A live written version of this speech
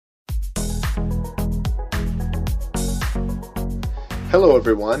Hello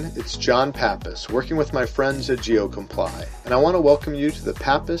everyone, it's John Pappas, working with my friends at GeoComply, and I want to welcome you to the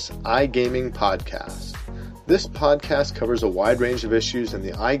Pappas iGaming Podcast. This podcast covers a wide range of issues in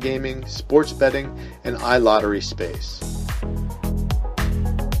the iGaming, sports betting, and iLottery space.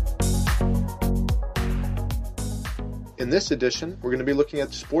 In this edition, we're going to be looking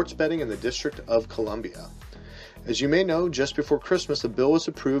at sports betting in the District of Columbia. As you may know, just before Christmas, a bill was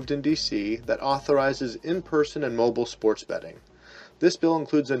approved in DC that authorizes in-person and mobile sports betting. This bill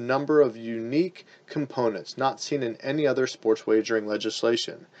includes a number of unique components not seen in any other sports wagering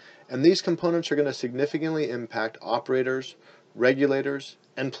legislation, and these components are going to significantly impact operators, regulators,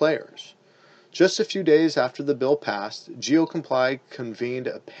 and players. Just a few days after the bill passed, GeoComply convened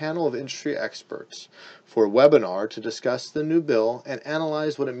a panel of industry experts for a webinar to discuss the new bill and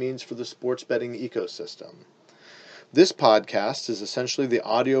analyze what it means for the sports betting ecosystem. This podcast is essentially the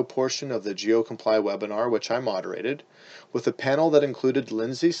audio portion of the GeoComply webinar, which I moderated, with a panel that included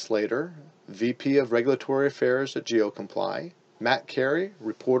Lindsay Slater, VP of Regulatory Affairs at GeoComply, Matt Carey,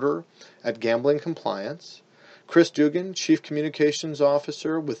 reporter at Gambling Compliance, Chris Dugan, Chief Communications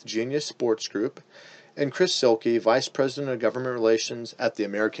Officer with Genius Sports Group, and Chris Silke, Vice President of Government Relations at the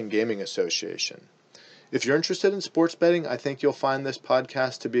American Gaming Association. If you're interested in sports betting, I think you'll find this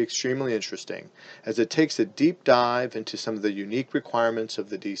podcast to be extremely interesting, as it takes a deep dive into some of the unique requirements of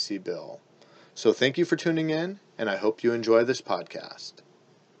the DC bill. So thank you for tuning in, and I hope you enjoy this podcast.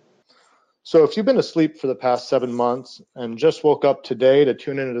 So if you've been asleep for the past 7 months and just woke up today to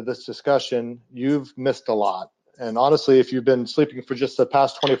tune into this discussion, you've missed a lot. And honestly, if you've been sleeping for just the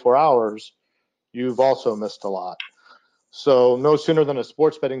past 24 hours, you've also missed a lot. So no sooner than a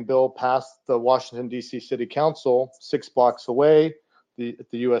sports betting bill passed the Washington, D.C. City Council, 6 blocks away at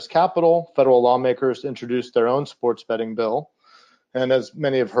the U.S. Capitol, federal lawmakers introduced their own sports betting bill. And as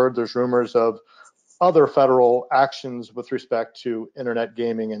many have heard, there's rumors of other federal actions with respect to internet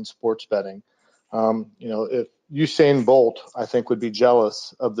gaming and sports betting. If Usain Bolt, I think, would be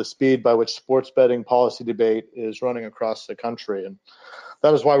jealous of the speed by which sports betting policy debate is running across the country. And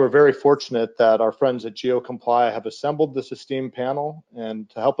that is why we're very fortunate that our friends at GeoComply have assembled this esteemed panel and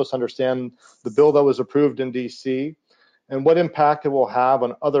to help us understand the bill that was approved in DC and what impact it will have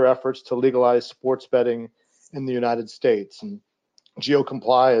on other efforts to legalize sports betting in the United States. And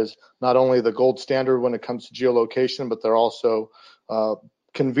GeoComply is not only the gold standard when it comes to geolocation, but they're also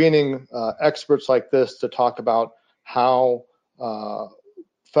convening experts like this to talk about how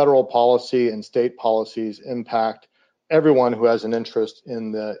federal policy and state policies impact everyone who has an interest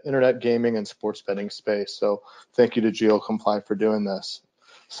in the internet gaming and sports betting space. So thank you to GeoComply for doing this.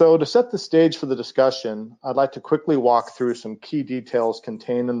 So to set the stage for the discussion, I'd like to quickly walk through some key details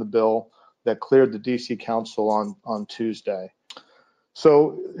contained in the bill that cleared the DC Council on Tuesday.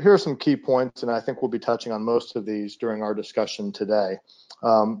 So here are some key points, and I think we'll be touching on most of these during our discussion today.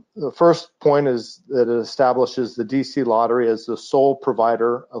 The first point is that it establishes the DC Lottery as the sole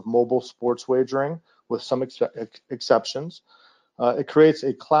provider of mobile sports wagering, with some exceptions. It creates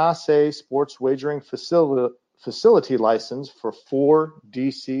a Class A sports wagering facility license for 4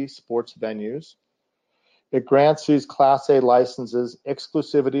 DC sports venues. It grants these Class A licenses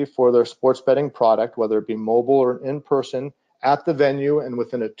exclusivity for their sports betting product, whether it be mobile or in person, at the venue and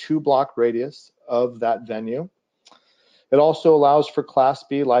within a 2-block radius of that venue. It also allows for Class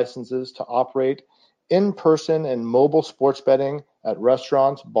B licenses to operate in-person and mobile sports betting at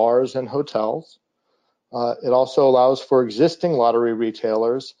restaurants, bars, and hotels. It also allows for existing lottery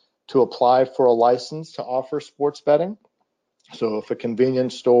retailers to apply for a license to offer sports betting. So if a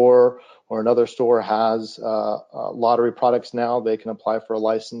convenience store or another store has lottery products now, they can apply for a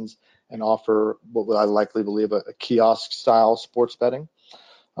license and offer what I likely believe a kiosk-style sports betting.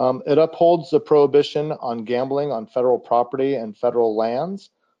 It upholds the prohibition on gambling on federal property and federal lands.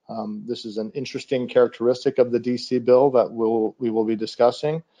 This is an interesting characteristic of the DC bill that we will be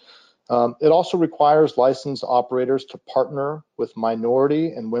discussing. It also requires licensed operators to partner with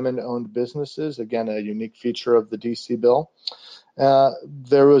minority and women-owned businesses, again, a unique feature of the DC bill.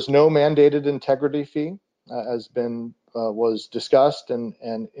 There was no mandated integrity fee, as was discussed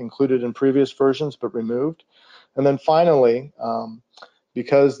and included in previous versions, but removed. And then finally,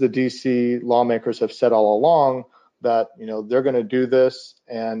 because the DC lawmakers have said all along that they're going to do this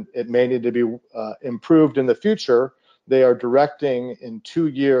and it may need to be improved in the future, they are directing in 2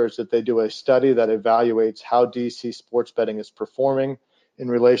 years that they do a study that evaluates how DC sports betting is performing in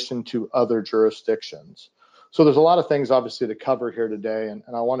relation to other jurisdictions. So there's a lot of things obviously to cover here today, and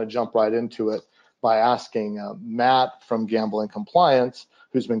I want to jump right into it by asking Matt from Gambling Compliance,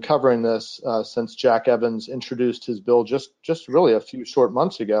 who's been covering this since Jack Evans introduced his bill just really a few short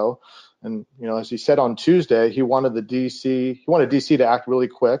months ago. And, as he said on Tuesday, he wanted DC to act really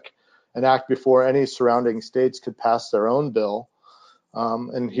quick and act before any surrounding states could pass their own bill.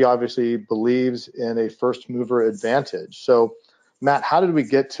 And he obviously believes in a first mover advantage. So, Matt, how did we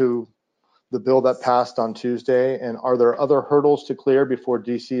get to the bill that passed on Tuesday? And are there other hurdles to clear before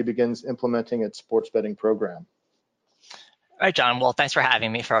DC begins implementing its sports betting program? All right, John. Well, thanks for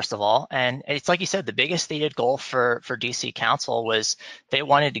having me, first of all. And it's like you said, the biggest stated goal for DC Council was they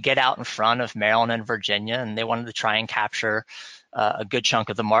wanted to get out in front of Maryland and Virginia, and they wanted to try and capture a good chunk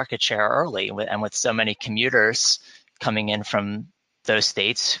of the market share early. And with so many commuters coming in from those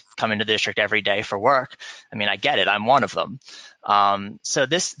states, coming to the district every day for work, I mean, I get it. I'm one of them. So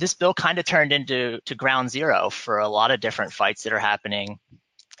this bill kind of turned into ground zero for a lot of different fights that are happening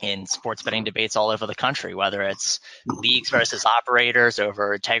in sports betting debates all over the country, whether it's leagues versus operators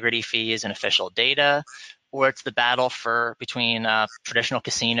over integrity fees and official data, or it's the battle between traditional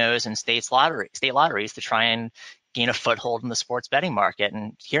casinos and state lotteries to try and gain a foothold in the sports betting market.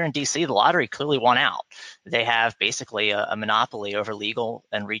 And here in DC, the lottery clearly won out. They have basically a monopoly over legal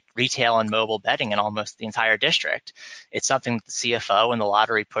and retail and mobile betting in almost the entire district. It's something that the CFO and the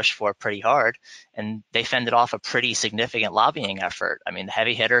lottery pushed for pretty hard, and they fended off a pretty significant lobbying effort. I mean, the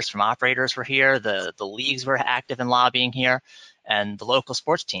heavy hitters from operators were here, the leagues were active in lobbying here, and the local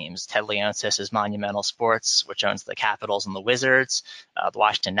sports teams, Ted Leonsis' Monumental Sports, which owns the Capitals and the Wizards, the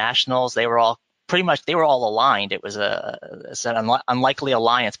Washington Nationals, they were all aligned. It was an unlikely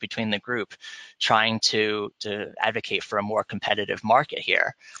alliance between the group trying to advocate for a more competitive market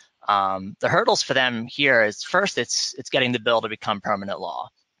here. The hurdles for them here is, first, it's getting the bill to become permanent law.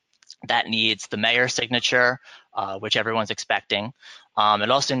 That needs the mayor's signature, which everyone's expecting.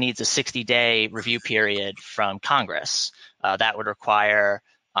 It also needs a 60-day review period from Congress. That would require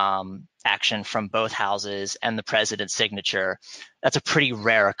action from both houses and the president's signature. That's a pretty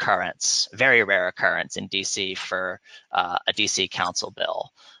rare occurrence, very rare occurrence in DC for a DC council bill.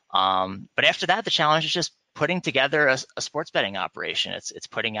 But after that, the challenge is just putting together a sports betting operation. It's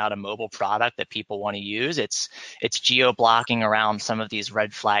putting out a mobile product that people want to use. It's geo-blocking around some of these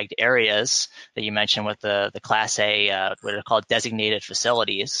red flagged areas that you mentioned with the Class A, what are called designated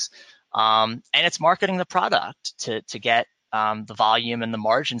facilities. And it's marketing the product to get the volume and the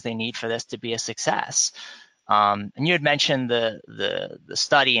margins they need for this to be a success. And you had mentioned the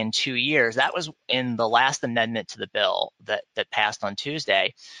study in 2 years. That was in the last amendment to the bill that passed on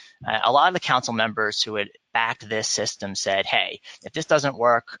Tuesday. A lot of the council members who had backed this system said, hey, if this doesn't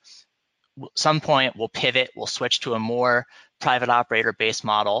work, at some point we'll pivot, we'll switch to a more private operator-based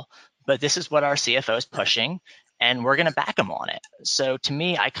model. But this is what our CFO is pushing, and we're going to back them on it. So to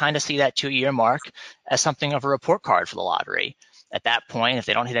me, I kind of see that 2-year mark as something of a report card for the lottery. At that point, if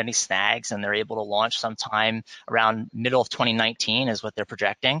they don't hit any snags and they're able to launch sometime around middle of 2019 is what they're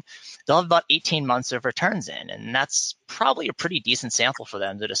projecting, they'll have about 18 months of returns in. And that's probably a pretty decent sample for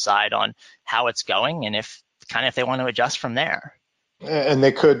them to decide on how it's going and if they want to adjust from there. And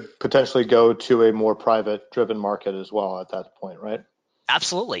they could potentially go to a more private driven market as well at that point, right?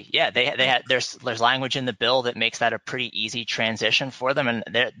 Absolutely. Yeah, there's language in the bill that makes that a pretty easy transition for them. And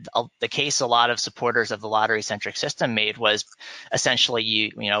the case a lot of supporters of the lottery-centric system made was essentially,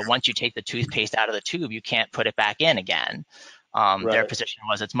 you once you take the toothpaste out of the tube, you can't put it back in again. Right. Their position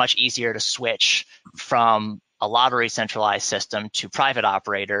was it's much easier to switch from a lottery centralized system to private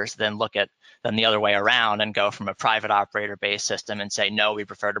operators than the other way around and go from a private operator-based system and say, no, we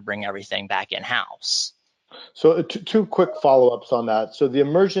prefer to bring everything back in-house. So two quick follow-ups on that. So the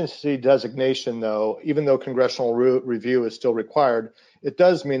emergency designation, though, even though congressional review is still required, it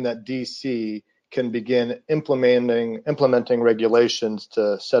does mean that DC can begin implementing regulations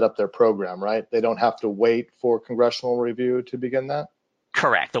to set up their program, right? They don't have to wait for congressional review to begin that?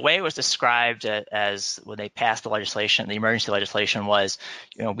 Correct. The way it was described as when they passed the legislation, the emergency legislation was,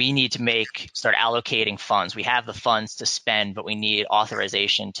 we need to start allocating funds. We have the funds to spend, but we need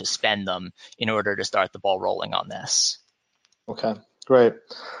authorization to spend them in order to start the ball rolling on this. Okay, great.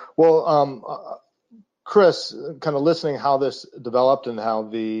 Well, Chris, kind of listening how this developed and how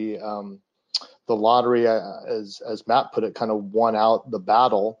the lottery, as Matt put it, kind of won out the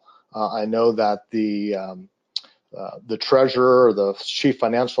battle. I know that the treasurer, or the chief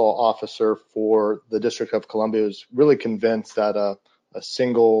financial officer for the District of Columbia, is really convinced that a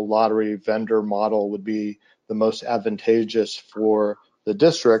single lottery vendor model would be the most advantageous for the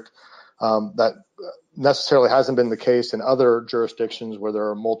district. That necessarily hasn't been the case in other jurisdictions where there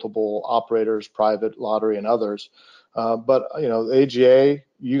are multiple operators, private lottery and others. But the AGA,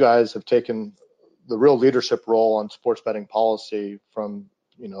 you guys have taken the real leadership role on sports betting policy from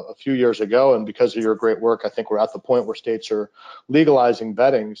a few years ago, and because of your great work, I think we're at the point where states are legalizing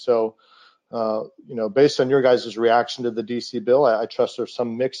betting. So Based on your guys' reaction to the DC bill, I trust there's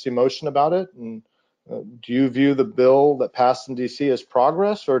some mixed emotion about it. And do you view the bill that passed in DC as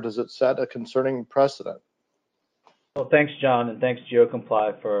progress, or does it set a concerning precedent? Well, thanks, John, and thanks,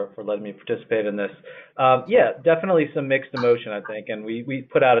 GeoComply, for letting me participate in this. Yeah, definitely some mixed emotion, I think, and we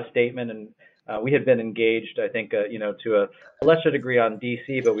put out a statement, and we had been engaged, I think, to a lesser degree on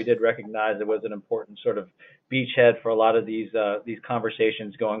DC, but we did recognize it was an important sort of beachhead for a lot of these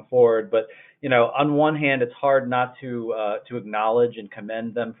conversations going forward. But on one hand, it's hard not to acknowledge and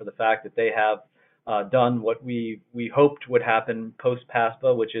commend them for the fact that they have done what we hoped would happen post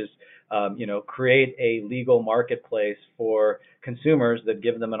PASPA, which is create a legal marketplace for consumers that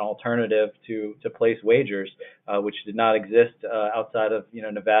give them an alternative to place wagers, which did not exist outside of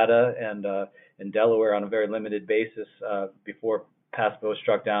Nevada and in Delaware on a very limited basis before PASPA was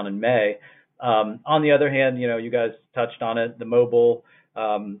struck down in May. On the other hand, you guys touched on it, the mobile,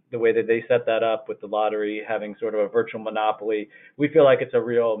 the way that they set that up with the lottery having sort of a virtual monopoly, we feel like it's a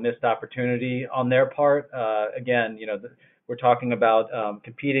real missed opportunity on their part. Again, we're talking about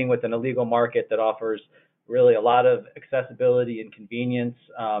competing with an illegal market that offers really a lot of accessibility and convenience,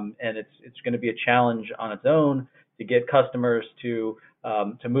 and it's going to be a challenge on its own to get customers to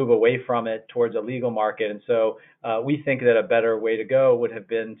move away from it towards a legal market. And so we think that a better way to go would have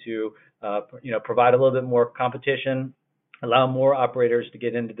been to provide a little bit more competition, allow more operators to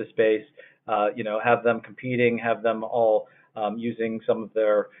get into the space, have them competing, have them all using some of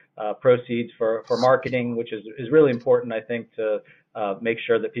their proceeds for marketing, which is really important, I think, to make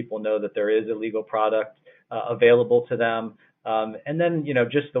sure that people know that there is a legal product available to them. And then,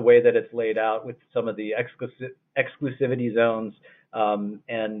 just the way that it's laid out with some of the exclusivity zones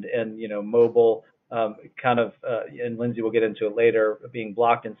and mobile and Lindsay will get into it later, being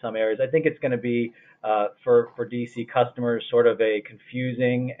blocked in some areas. I think it's going to be for DC customers sort of a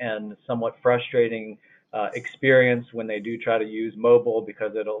confusing and somewhat frustrating experience when they do try to use mobile,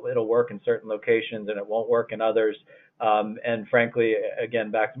 because it'll work in certain locations and it won't work in others. And frankly,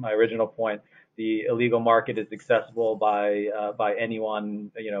 again, back to my original point, the illegal market is accessible by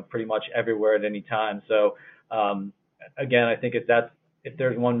anyone, pretty much everywhere at any time. So again, I think if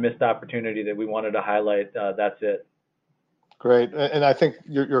there's one missed opportunity that we wanted to highlight, that's it. Great. And I think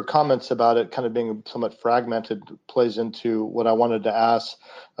your comments about it kind of being somewhat fragmented plays into what I wanted to ask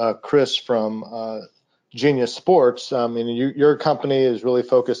Chris from Genius Sports. Your company is really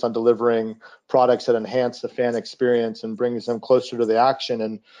focused on delivering products that enhance the fan experience and brings them closer to the action.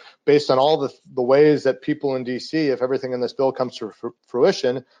 And based on all the ways that people in DC, if everything in this bill comes to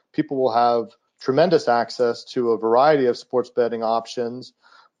fruition, people will have tremendous access to a variety of sports betting options,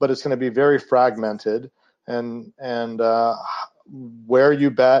 but it's going to be very fragmented. And where you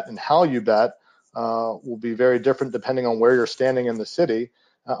bet and how you bet will be very different depending on where you're standing in the city.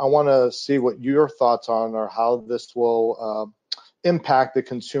 I want to see what your thoughts on or how this will impact the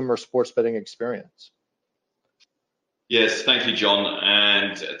consumer sports betting experience. Yes, thank you, John,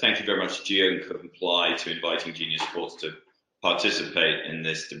 and thank you very much to GeoComply to inviting Genius Sports to participate in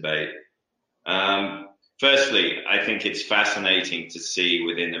this debate. Firstly, I think it's fascinating to see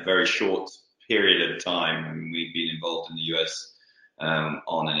within a very short period of time, I mean, we've been involved in the US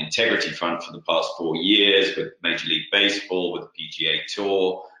on an integrity front for the past 4 years with Major League Baseball, with the PGA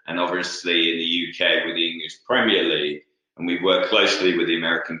Tour, and obviously in the UK with the English Premier League. And we work closely with the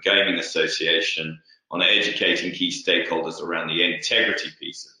American Gaming Association on educating key stakeholders around the integrity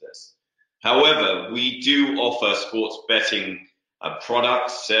piece of this. However, we do offer sports betting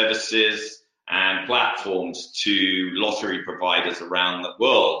products, services, and platforms to lottery providers around the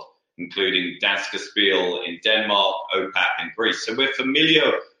world, including Danske Spil in Denmark, OPAP in Greece. So we're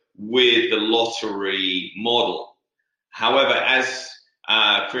familiar with the lottery model. However, as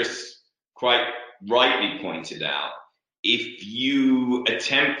Chris quite rightly pointed out, if you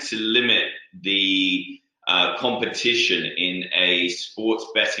attempt to limit the competition in a sports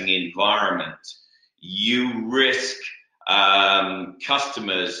betting environment, you risk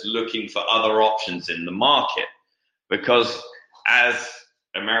customers looking for other options in the market, because as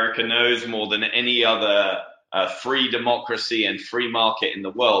America knows more than any other free democracy and free market in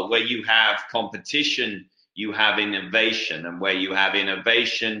the world, where you have competition, you have innovation, and where you have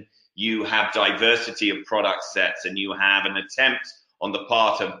innovation, you have diversity of product sets, and you have an attempt on the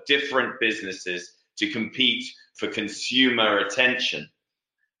part of different businesses to compete for consumer attention.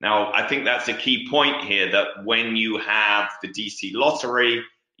 Now, I think that's a key point here, that when you have the DC lottery,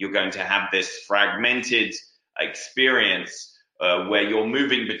 you're going to have this fragmented experience where you're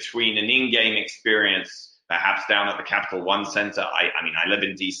moving between an in-game experience, perhaps down at the Capital One Center. I live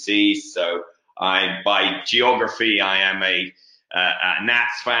in DC, so by geography, I am a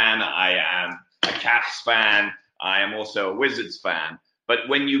Nats fan. I am a Caps fan. I am also a Wizards fan. But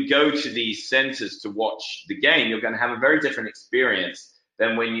when you go to these centers to watch the game, you're going to have a very different experience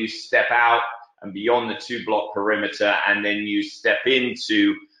than when you step out and beyond the 2-block perimeter, and then you step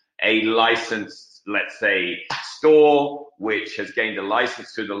into a licensed, let's say, store, which has gained a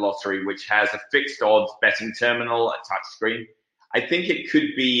license through the lottery, which has a fixed odds betting terminal, a touch screen. I think it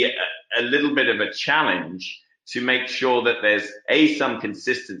could be a little bit of a challenge to make sure that there's A, some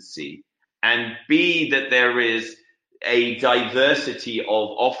consistency, and B, that there is a diversity of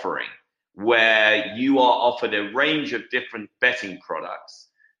offering where you are offered a range of different betting products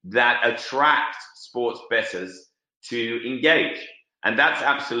that attract sports bettors to engage. And that's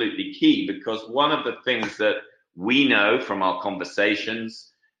absolutely key, because one of the things that we know from our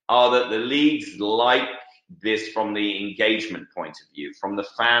conversations are that the leagues like this from the engagement point of view, from the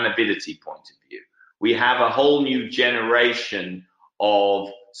fan ability point of view. We have a whole new generation of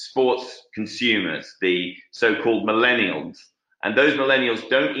sports consumers, the so-called millennials. And those millennials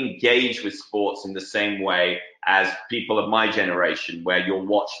don't engage with sports in the same way as people of my generation, where you'll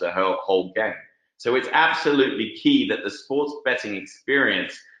watch the whole game. So it's absolutely key that the sports betting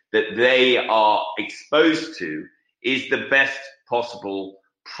experience that they are exposed to is the best possible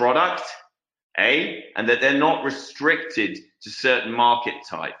product, and that they're not restricted to certain market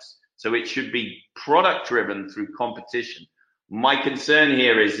types. So it should be product driven through competition. My concern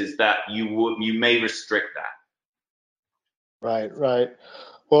here is that you may restrict that. Right.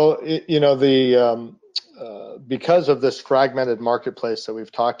 Well, because of this fragmented marketplace that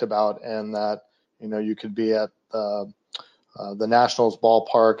we've talked about, and that you could be at the Nationals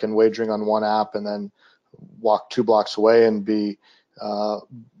ballpark and wagering on one app, and then walk 2 blocks away and be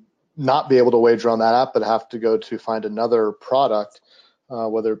not be able to wager on that app, but have to go to find another product,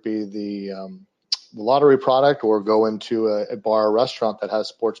 whether it be the lottery product or go into a bar or restaurant that has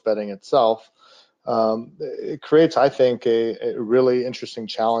sports betting itself. It creates, I think, a really interesting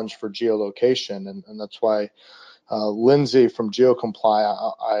challenge for geolocation, and that's why Lindsay from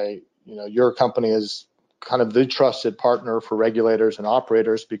GeoComply, your company is kind of the trusted partner for regulators and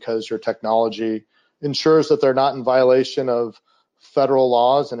operators, because your technology ensures that they're not in violation of federal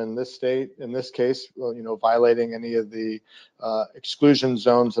laws, and in this case, violating any of the exclusion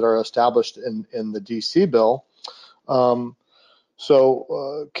zones that are established in the DC bill.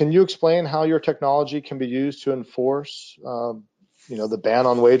 So can you explain how your technology can be used to enforce, the ban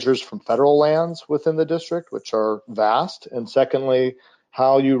on wagers from federal lands within the district, which are vast? And secondly,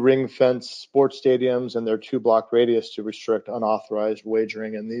 how you ring fence sports stadiums and their 2-block radius to restrict unauthorized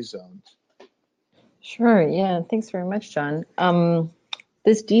wagering in these zones? Sure. Yeah. Thanks very much, John.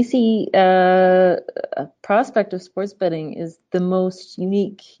 This DC prospect of sports betting is the most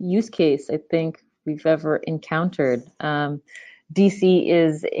unique use case I think we've ever encountered. DC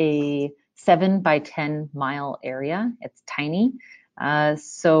is a 7 by 10 mile area. It's tiny.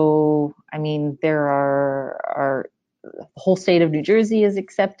 So, there are the whole state of New Jersey is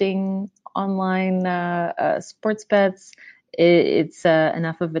accepting online sports bets. It's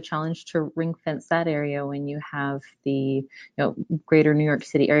enough of a challenge to ring fence that area when you have the greater New York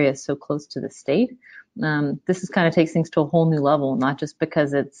City area so close to the state. This kind of takes things to a whole new level, not just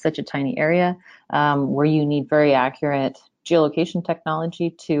because it's such a tiny area where you need very accurate geolocation technology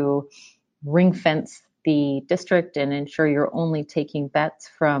to ring fence the district and ensure you're only taking bets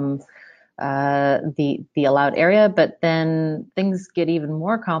from the allowed area, but then things get even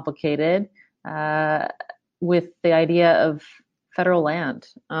more complicated with the idea of federal land.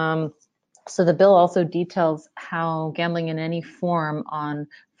 So the bill also details how gambling in any form on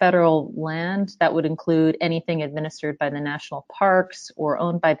federal land, that would include anything administered by the national parks or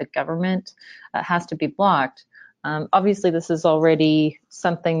owned by the government, has to be blocked. Obviously, this is already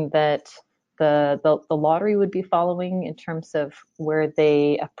something that the lottery would be following in terms of where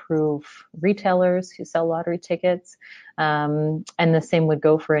they approve retailers who sell lottery tickets. And the same would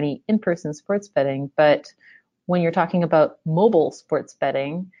go for any in-person sports betting. But when you're talking about mobile sports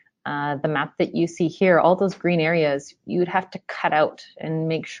betting, the map that you see here, all those green areas, you'd have to cut out and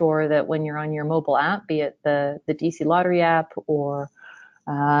make sure that when you're on your mobile app, be it the DC Lottery app or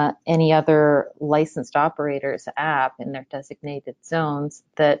any other licensed operator's app in their designated zones,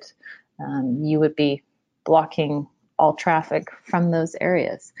 that you would be blocking all traffic from those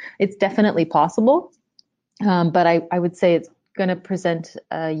areas. It's definitely possible, but I would say it's going to present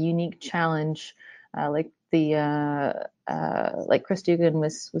a unique challenge, like Chris Dugan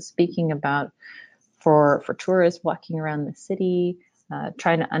was speaking about, for tourists walking around the city,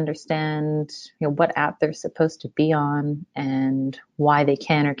 trying to understand what app they're supposed to be on and why they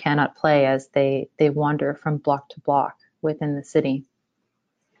can or cannot play as they wander from block to block. within the city.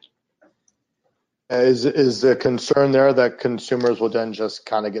 Is the concern there that consumers will then just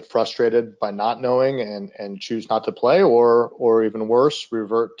kind of get frustrated by not knowing and choose not to play, or even worse,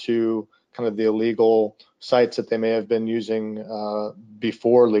 revert to kind of the illegal sites that they may have been using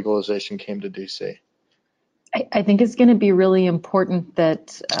before legalization came to DC? I think it's going to be really important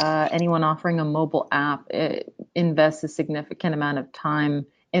that anyone offering a mobile app invests a significant amount of time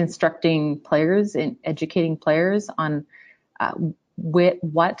instructing players and educating players on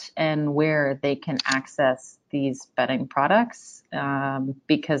what and where they can access these betting products,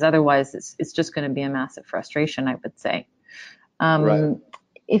 because otherwise it's just going to be a massive frustration, I would say. Right.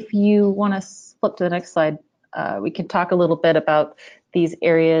 If you want to flip to the next slide, we can talk a little bit about these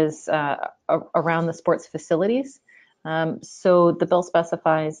areas around the sports facilities. So the bill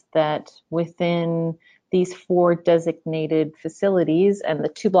specifies that within these 4 designated facilities and the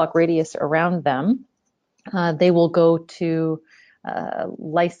 2-block radius around them, they will go to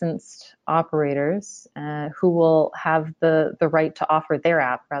licensed operators who will have the right to offer their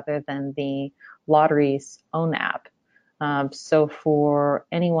app rather than the lottery's own app. So for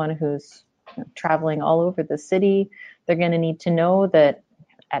anyone who's traveling all over the city, they're going to need to know that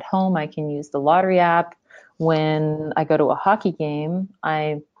at home I can use the lottery app. When I go to a hockey game,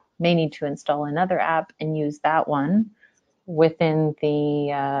 I may need to install another app and use that one within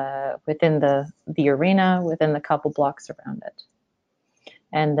the arena, within the couple blocks around it.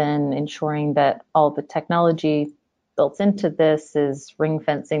 And then ensuring that all the technology built into this is ring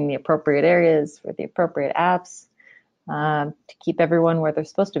fencing the appropriate areas for the appropriate apps to keep everyone where they're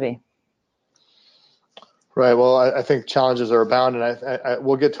supposed to be. Right. Well, I think challenges are abound, and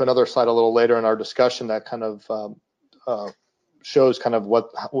we'll get to another slide a little later in our discussion that kind of shows kind of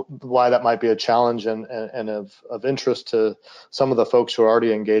why that might be a challenge and of interest to some of the folks who are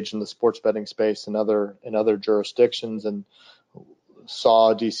already engaged in the sports betting space in other jurisdictions and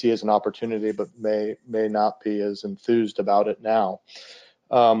saw DC as an opportunity, but may not be as enthused about it now.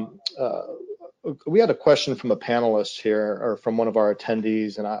 We had a question from a panelist here, or from one of our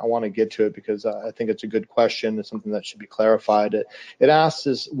attendees, and I want to get to it because I think it's a good question. It's something that should be clarified. It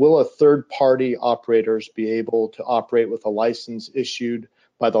asks, will a third-party operators be able to operate with a license issued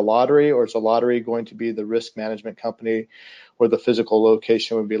by the lottery, or is the lottery going to be the risk management company where the physical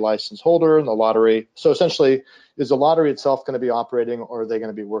location would be license holder and the lottery? So essentially, is the lottery itself going to be operating, or are they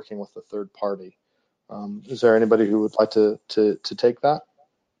going to be working with a third party? Is there anybody who would like to take that?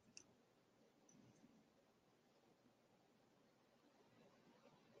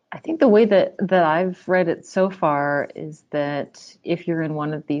 I think the way that I've read it so far is that if you're in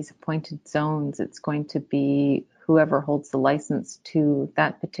one of these appointed zones, it's going to be whoever holds the license to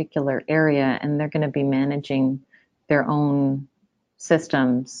that particular area, and they're going to be managing their own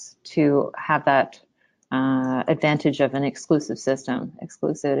systems to have that advantage of an exclusive system,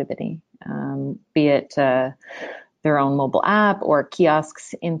 exclusivity, be it their own mobile app or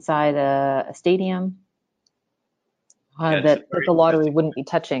kiosks inside a stadium. That the lottery wouldn't be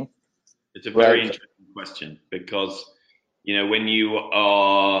touching. It's a very interesting question because, when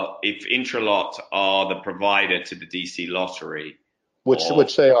if Intralot are the provider to the DC Lottery,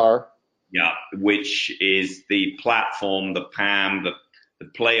 which they are, yeah, which is the platform, the PAM, the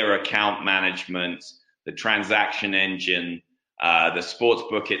player account management, the transaction engine, the sports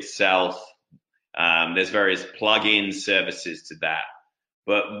book itself. There's various plug-in services to that.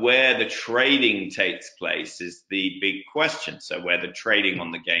 But where the trading takes place is the big question. So where the trading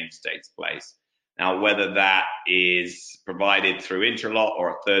on the games takes place. Now, whether that is provided through Intralot or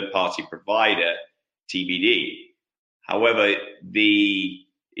a third-party provider, TBD. However, it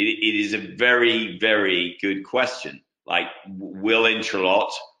is a very, very good question. Like, will Intralot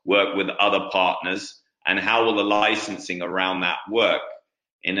work with other partners, and how will the licensing around that work?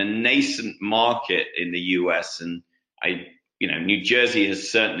 In a nascent market in the US, and New Jersey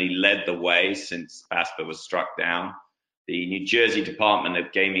has certainly led the way since PASPA was struck down. The New Jersey Department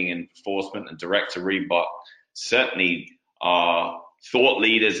of Gaming Enforcement and Director Reebok certainly are thought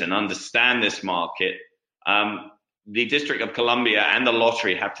leaders and understand this market. The District of Columbia and the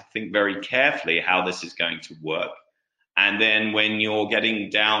lottery have to think very carefully how this is going to work. And then when you're getting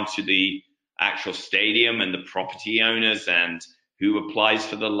down to the actual stadium and the property owners and who applies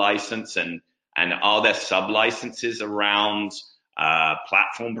for the license, and are there sub-licenses around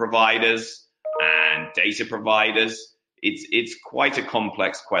platform providers and data providers? It's quite a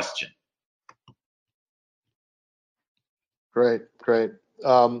complex question. Great.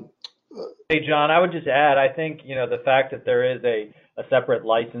 Hey, John, I would just add, I think, the fact that there is a separate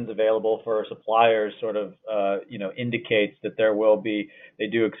license available for suppliers sort of, indicates that they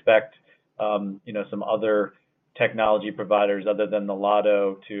do expect, some other technology providers other than the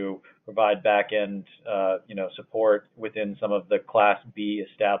Lotto to provide back-end, support within some of the Class B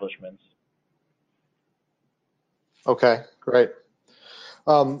establishments. Okay, great.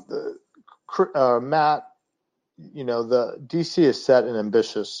 Matt, the DC has set an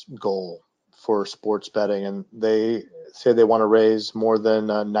ambitious goal for sports betting, and they say they want to raise more than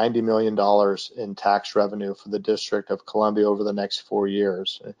 $90 million in tax revenue for the District of Columbia over the next 4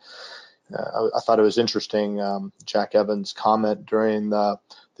 years. I thought it was interesting. Jack Evans' comment during the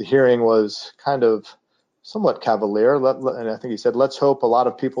hearing was kind of somewhat cavalier, and I think he said, "Let's hope a lot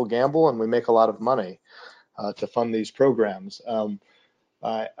of people gamble and we make a lot of money to fund these programs."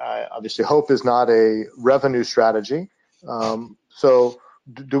 I obviously hope is not a revenue strategy. So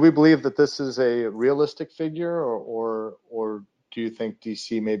do we believe that this is a realistic figure, or do you think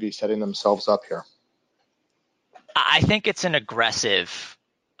DC may be setting themselves up here? I think it's an aggressive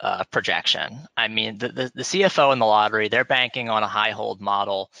projection. I mean, the CFO in the lottery, they're banking on a high hold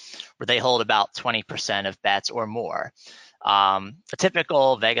model where they hold about 20% of bets or more. A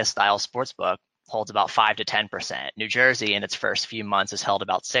typical Vegas style sportsbook holds about 5 to 10%. New Jersey in its first few months has held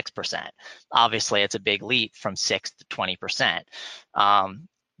about 6%. Obviously, it's a big leap from 6 to 20%.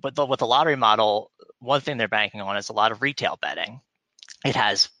 But with the lottery model, one thing they're banking on is a lot of retail betting. It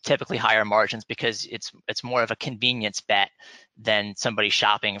has typically higher margins because it's more of a convenience bet than somebody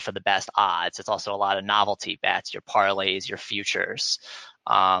shopping for the best odds. It's also a lot of novelty bets, your parlays, your futures.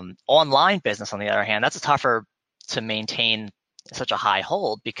 Online business, on the other hand, that's tougher to maintain such a high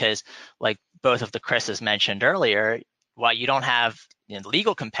hold because, like both of the Chris's mentioned earlier, while you don't have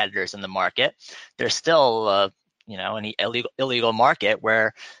legal competitors in the market, there's still an illegal market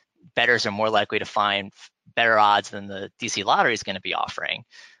where bettors are more likely to find better odds than the DC lottery is going to be offering.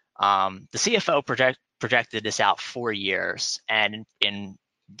 The CFO projected this out 4 years, and in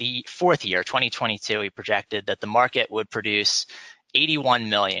the fourth year, 2022, he projected that the market would produce $81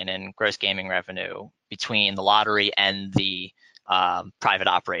 million in gross gaming revenue between the lottery and the private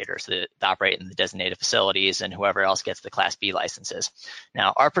operators that operate in the designated facilities and whoever else gets the Class B licenses.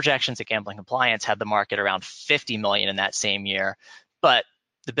 Now, our projections at Gambling Compliance had the market around $50 million in that same year, but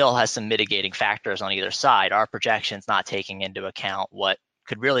the bill has some mitigating factors on either side. Our projections not taking into account what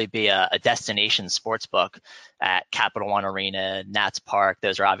could really be a destination sports book at Capital One Arena, Nats Park.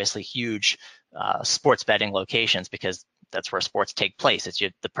 Those are obviously huge sports betting locations because that's where sports take place. It's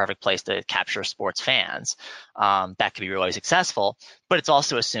the perfect place to capture sports fans. That could be really successful, but it's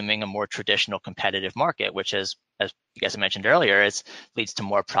also assuming a more traditional competitive market, which is, as you guys mentioned earlier, leads to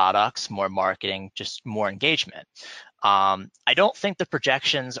more products, more marketing, just more engagement. I don't think the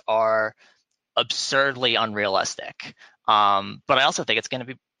projections are absurdly unrealistic, but I also think it's going to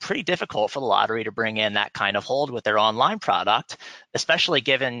be pretty difficult for the lottery to bring in that kind of hold with their online product, especially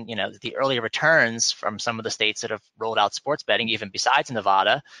given the early returns from some of the states that have rolled out sports betting, even besides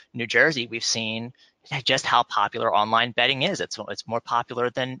Nevada, New Jersey. We've seen just how popular online betting is. It's more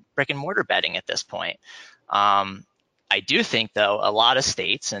popular than brick and mortar betting at this point. I do think, though, a lot of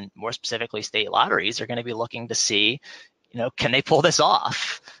states, and more specifically state lotteries, are going to be looking to see, can they pull this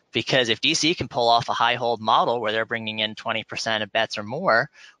off? Because if DC can pull off a high hold model where they're bringing in 20% of bets or more,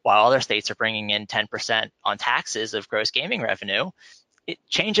 while other states are bringing in 10% on taxes of gross gaming revenue, it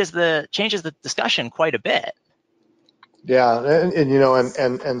changes the discussion quite a bit. Yeah,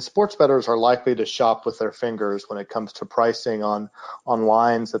 and sports bettors are likely to shop with their fingers when it comes to pricing on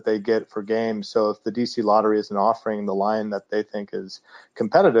lines that they get for games. So if the DC Lottery isn't offering the line that they think is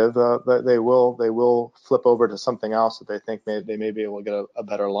competitive, they will flip over to something else that they think they may be able to get a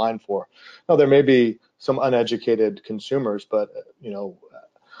better line for. Now, there may be some uneducated consumers, but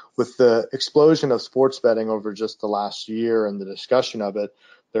with the explosion of sports betting over just the last year and the discussion of it,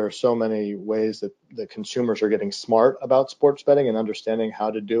 there are so many ways that the consumers are getting smart about sports betting and understanding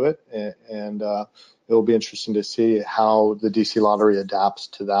how to do it. And it will be interesting to see how the DC Lottery adapts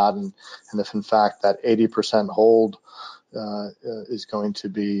to that. And if, in fact, that 80% hold is going to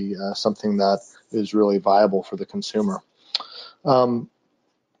be something that is really viable for the consumer. I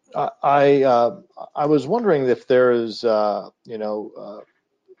was wondering if there is, for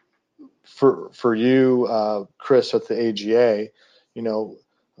you, Chris, at the AGA,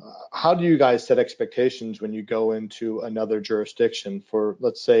 how do you guys set expectations when you go into another jurisdiction? For,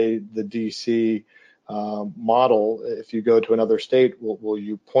 let's say, the DC model, if you go to another state, will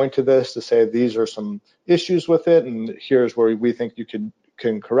you point to this to say these are some issues with it, and here's where we think you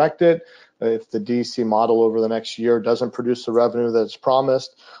can correct it? If the DC model over the next year doesn't produce the revenue that's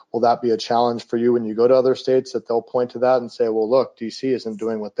promised, will that be a challenge for you when you go to other states, that they'll point to that and say, well, look, DC isn't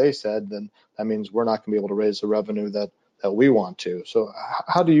doing what they said, then that means we're not going to be able to raise the revenue that we want to. So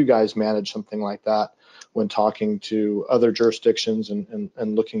how do you guys manage something like that when talking to other jurisdictions and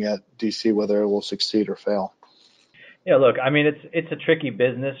looking at DC, whether it will succeed or fail? Yeah, look, I mean, it's a tricky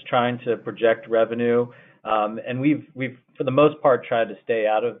business trying to project revenue, and we've for the most part tried to stay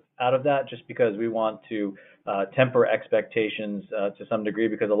out of that, just because we want to temper expectations to some degree,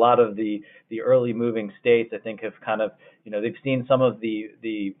 because a lot of the early moving states, I think, have kind of, they've seen some of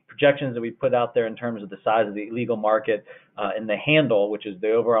the projections that we put out there in terms of the size of the illegal market and the handle, which is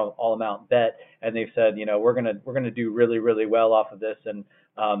the overall amount bet, and they've said, we're gonna do really, really well off of this. And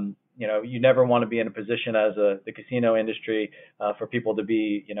you never want to be in a position as the casino industry for people to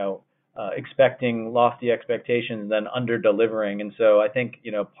be, expecting lofty expectations and then under delivering. And so I think,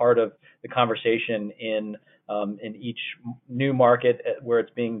 part of the conversation in each new market where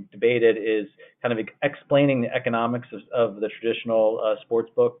it's being debated is kind of explaining the economics of the traditional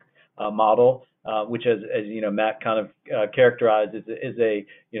sportsbook model, which, as Matt kind of characterized, is a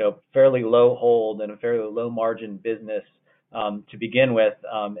fairly low hold and a fairly low margin business to begin with,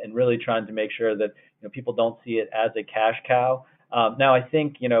 and really trying to make sure that people don't see it as a cash cow. Now, I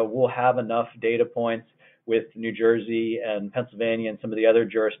think we'll have enough data points with New Jersey and Pennsylvania and some of the other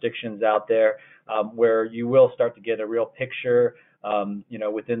jurisdictions out there where you will start to get a real picture,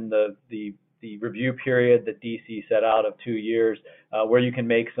 within the review period that DC set out of 2 years, where you can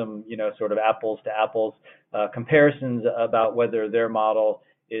make some sort of apples to apples comparisons about whether their model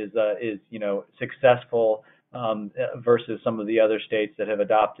is successful versus some of the other states that have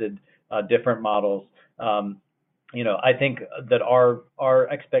adopted different models. I think that our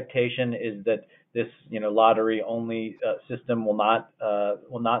expectation is that this lottery only system will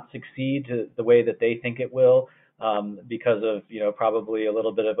not succeed to the way that they think it will, because of probably a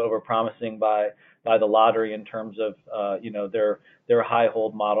little bit of overpromising by the lottery in terms of their high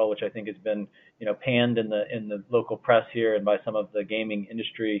hold model, which I think has been panned in the local press here and by some of the gaming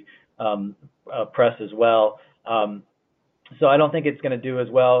industry press as well. So I don't think it's going to do as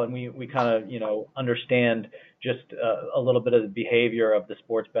well, and we kind of understand just a little bit of the behavior of the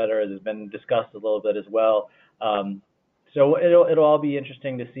sports bettor, as has been discussed a little bit as well. So it'll all be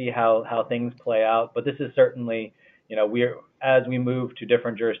interesting to see how things play out. But this is certainly, as we move to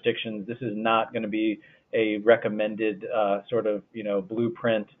different jurisdictions, this is not going to be a recommended sort of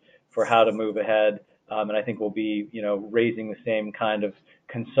blueprint for how to move ahead. And I think we'll be raising the same kind of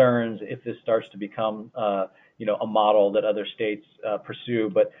concerns if this starts to become a model that other states pursue.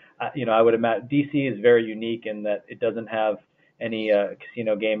 But I would imagine DC is very unique in that it doesn't have any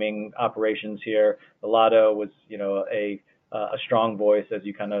casino gaming operations here. The Lotto was a strong voice, as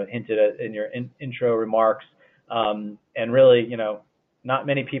you kind of hinted at in your intro remarks, and really not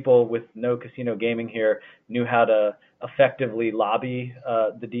many people with no casino gaming here knew how to effectively lobby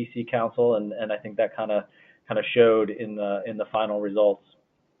the DC Council, and I think that kind of showed in the final results.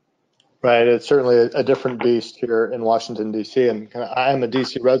 Right. It's certainly a different beast here in Washington, D.C. And I'm a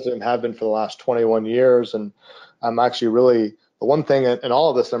D.C. resident, have been for the last 21 years. And I'm actually really, the one thing in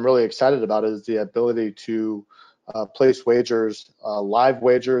all of this I'm really excited about is the ability to place wagers, live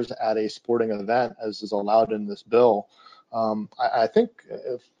wagers at a sporting event, as is allowed in this bill. I think,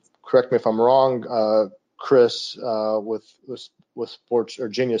 correct me if I'm wrong, Chris, with sports or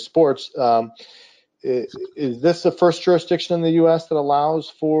Genius Sports, is this the first jurisdiction in the U.S. that allows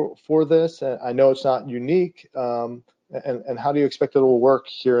for this? I know it's not unique. And how do you expect it will work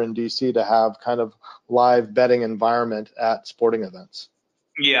here in D.C. to have kind of live betting environment at sporting events?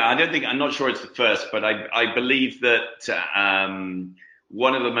 Yeah, I'm not sure it's the first, but I believe that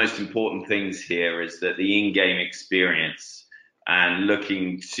one of the most important things here is that the in-game experience and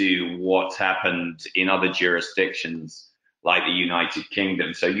looking to what's happened in other jurisdictions like the United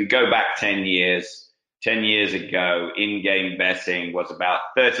Kingdom. So you go back 10 years. 10 years ago, in-game betting was about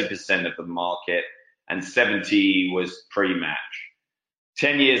 30% of the market and 70% was pre-match.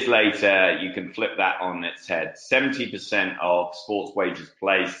 10 years later, you can flip that on its head. 70% of sports wagers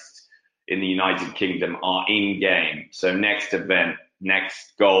placed in the United Kingdom are in-game. So next event,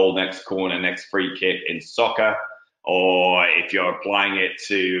 next goal, next corner, next free kick in soccer, or if you're applying it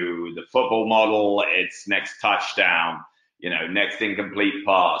to the football model, it's next touchdown, next incomplete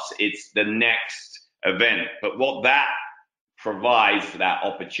pass. It's the next event. But what that provides, that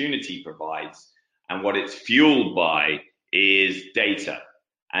opportunity provides, and what it's fueled by is data.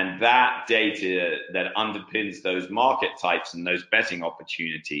 And that data that underpins those market types and those betting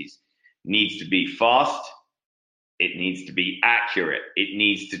opportunities needs to be fast. It needs to be accurate. It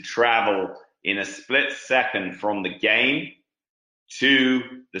needs to travel in a split second from the game to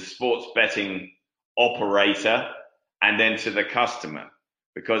the sports betting operator and then to the customer.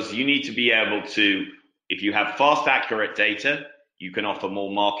 Because you need to be able to, if you have fast, accurate data, you can offer more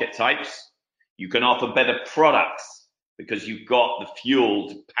market types. You can offer better products because you've got the fuel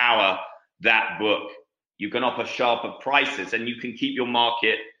to power that book. You can offer sharper prices, and you can keep your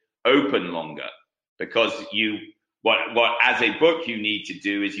market open longer because what as a book you need to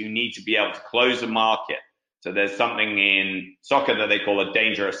do is you need to be able to close a market. So there's something in soccer that they call a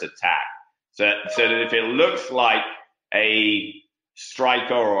dangerous attack. So that if it looks like a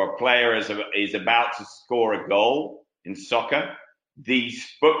striker or a player is about to score a goal in soccer, these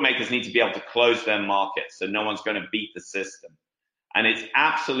bookmakers need to be able to close their markets so no one's going to beat the system. And it's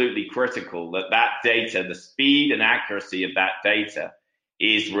absolutely critical that that data, the speed and accuracy of that data,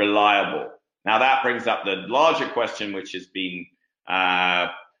 is reliable. Now that brings up the larger question, which has been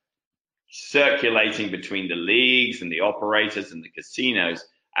circulating between the leagues and the operators and the casinos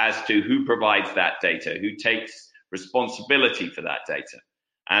as to who provides that data, who takes responsibility for that data.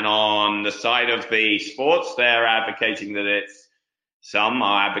 And on the side of the sports, they're advocating that some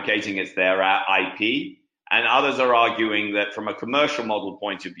are advocating it's their IP, and others are arguing that from a commercial model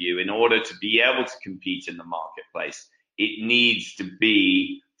point of view, in order to be able to compete in the marketplace, it needs to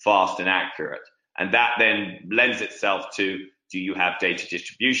be fast and accurate. And that then lends itself to, do you have data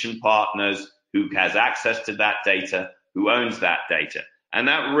distribution partners? Who has access to that data? Who owns that data? And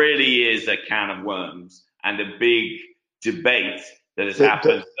that really is a can of worms and a big debate that has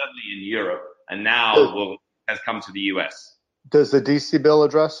happened certainly in Europe and now has come to the US. Does the DC bill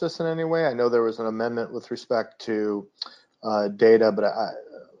address this in any way? I know there was an amendment with respect to data, but I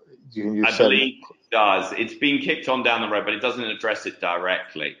believe it does. It's being kicked on down the road, but it doesn't address it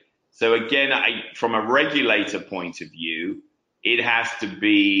directly. So again, from a regulator point of view, it has to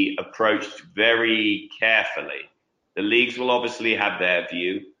be approached very carefully. The leagues will obviously have their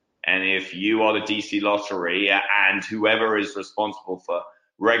view. And if you are the DC Lottery and whoever is responsible for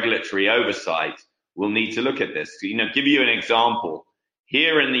regulatory oversight will need to look at this. Give you an example.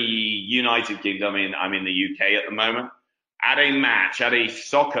 Here in the United Kingdom, I'm in the UK at the moment, at a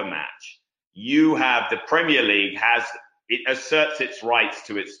soccer match, you have the Premier League it asserts its rights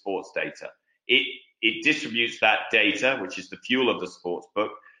to its sports data. It distributes that data, which is the fuel of the sports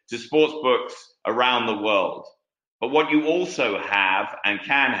book, to sports books around the world. But what you also have and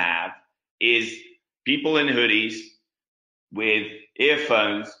can have is people in hoodies with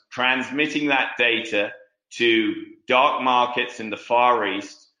earphones transmitting that data to dark markets in the Far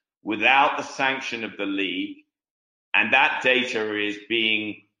East without the sanction of the league. And that data is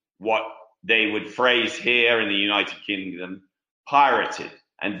being what they would phrase here in the United Kingdom, pirated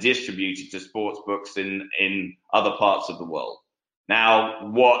and distributed to sports books in other parts of the world. Now,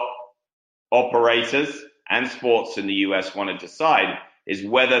 what operators and sports in the US want to decide is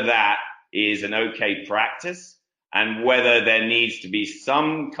whether that is an okay practice and whether there needs to be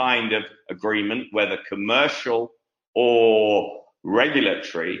some kind of agreement, whether commercial or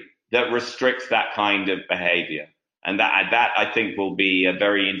regulatory, that restricts that kind of behavior. And that I think will be a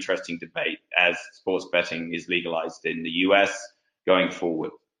very interesting debate as sports betting is legalized in the US going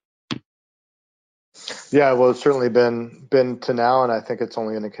forward. Yeah, well, it's certainly been to now, and I think it's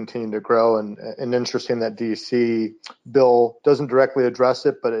only going to continue to grow. And interesting that DC bill doesn't directly address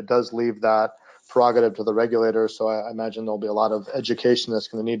it, but it does leave that prerogative to the regulator. So I imagine there'll be a lot of education that's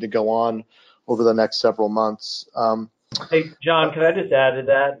going to need to go on over the next several months. Hey, John, can I just add to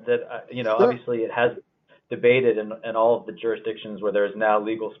that Sure. Obviously it has debated in all of the jurisdictions where there is now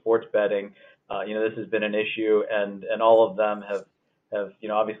legal sports betting. This has been an issue, and all of them have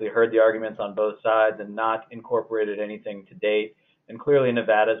obviously heard the arguments on both sides and not incorporated anything to date. And clearly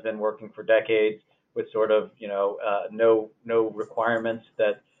Nevada's been working for decades with sort of, no requirements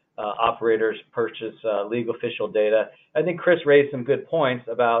that operators purchase legal official data. I think Chris raised some good points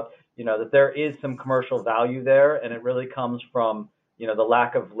about, that there is some commercial value there, and it really comes from, the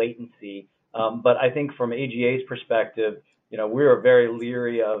lack of latency. But I think from AGA's perspective, we are very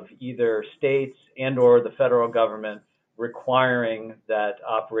leery of either states and or the federal government requiring that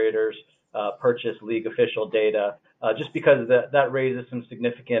operators purchase league official data, just because that raises some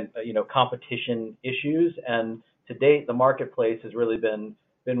significant, competition issues. And to date, the marketplace has really been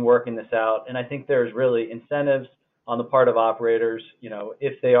working this out. And I think there's really incentives on the part of operators,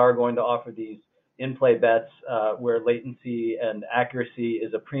 if they are going to offer these in-play bets where latency and accuracy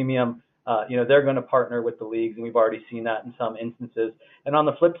is a premium, they're going to partner with the leagues, and we've already seen that in some instances. And on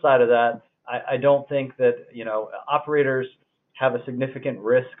the flip side of that, I don't think that, operators have a significant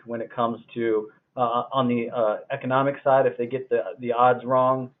risk when it comes to on the economic side. If they get the odds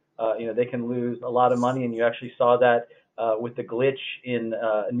wrong, they can lose a lot of money. And you actually saw that with the glitch in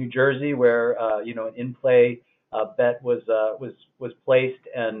New Jersey, where an in-play bet was placed,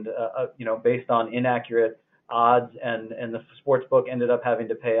 and based on inaccurate odds, and the sports book ended up having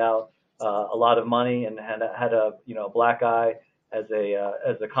to pay out a lot of money and had a black eye as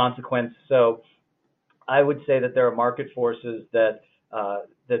a consequence. So I would say that there are market forces that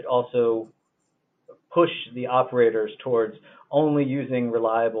also push the operators towards only using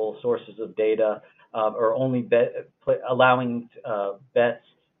reliable sources of data, or only allowing bets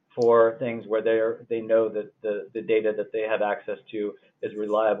for things where they know that the data that they have access to is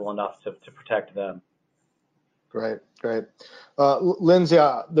reliable enough to protect them. Great. Lindsay,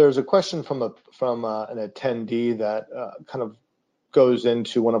 there's a question from an attendee that kind of goes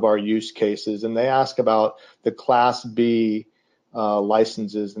into one of our use cases, and they ask about the Class B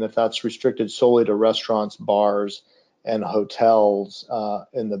licenses and if that's restricted solely to restaurants, bars, and hotels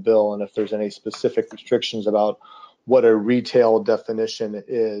in the bill, and if there's any specific restrictions about what a retail definition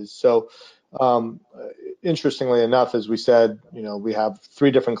is. So interestingly enough, as we said, we have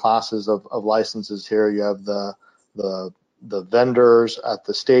three different classes of licenses here. You have the vendors at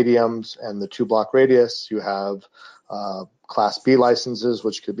the stadiums and the 2-block radius. You have Class B licenses,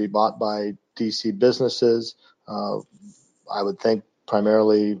 which could be bought by DC businesses. I would think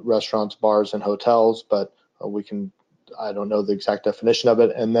primarily restaurants, bars, and hotels, but I don't know the exact definition of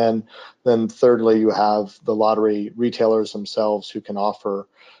it. And then thirdly, you have the lottery retailers themselves who can offer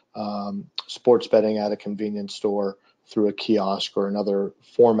sports betting at a convenience store through a kiosk or another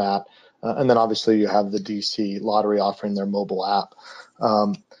format. And then obviously you have the DC lottery offering their mobile app.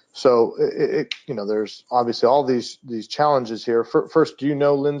 So there's obviously all these challenges here. First, do you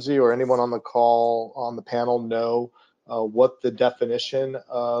know, Lindsay, or anyone on the call, on the panel, know what the definition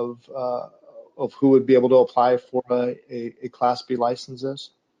of who would be able to apply for a Class B license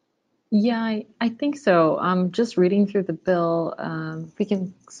is? Yeah, I think so. Just reading through the bill, we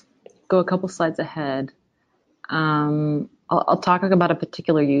can go a couple slides ahead. I'll talk about a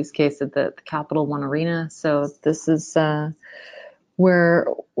particular use case at the Capital One Arena. So this is where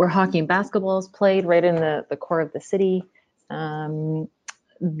hockey and basketball is played, right in the core of the city. The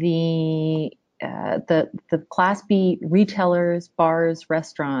Class B retailers, bars,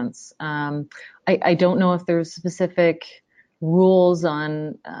 restaurants. I don't know if there's specific rules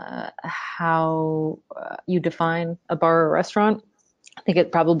on how you define a bar or restaurant. I think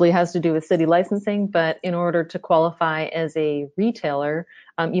it probably has to do with city licensing, but in order to qualify as a retailer,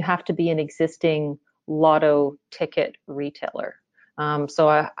 you have to be an existing lotto ticket retailer.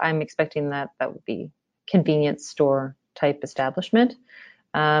 So I'm expecting that would be convenience store type establishment.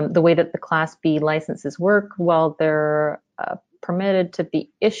 The way that the Class B licenses work, while they're permitted to be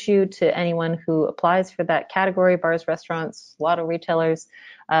issued to anyone who applies for that category, bars, restaurants, lotto retailers,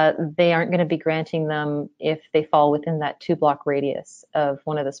 they aren't going to be granting them if they fall within that 2-block radius of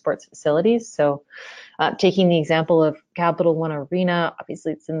one of the sports facilities. So taking the example of Capital One Arena,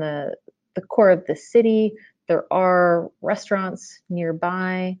 obviously it's in the core of the city. There are restaurants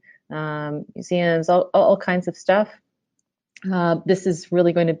nearby, museums, all kinds of stuff. This is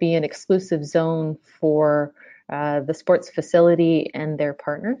really going to be an exclusive zone for the sports facility and their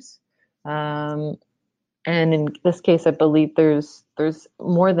partners. And in this case, I believe there's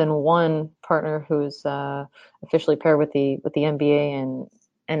more than one partner who's officially paired with the NBA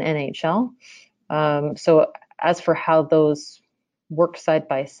and NHL. So as for how those work side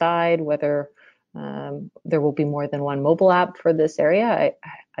by side, whether there will be more than one mobile app for this area,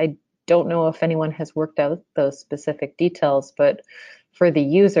 I don't know if anyone has worked out those specific details, but for the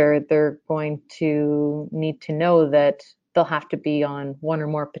user, they're going to need to know that they'll have to be on one or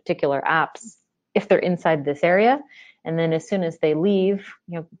more particular apps if they're inside this area. And then as soon as they leave,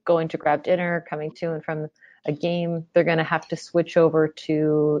 going to grab dinner, coming to and from a game, they're going to have to switch over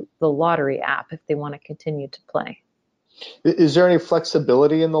to the lottery app if they want to continue to play. Is there any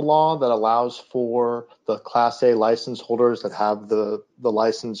flexibility in the law that allows for the Class A license holders that have the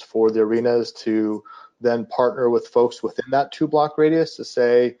license for the arenas to then partner with folks within that 2-block radius to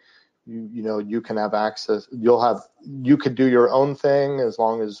say, you can have access, you could do your own thing as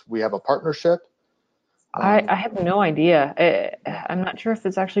long as we have a partnership? I have no idea. I'm not sure if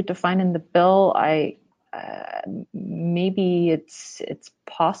it's actually defined in the bill. Maybe it's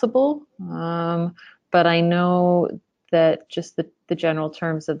possible, but I know that just the general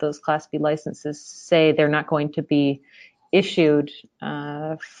terms of those Class B licenses say they're not going to be issued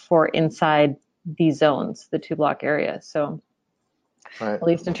for inside these zones, the 2-block area. So right. At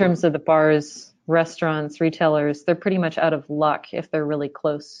least in terms of the bars, restaurants, retailers, they're pretty much out of luck if they're really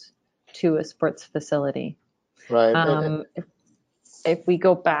close to a sports facility. Right. If we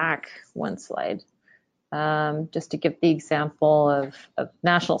go back one slide, just to give the example of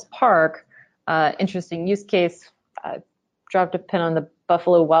Nationals Park, interesting use case, dropped a pin on the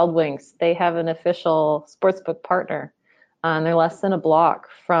Buffalo Wild Wings. They have an official sportsbook partner and they're less than a block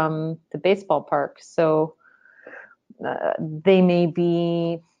from the baseball park. So they may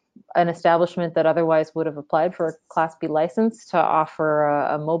be an establishment that otherwise would have applied for a Class B license to offer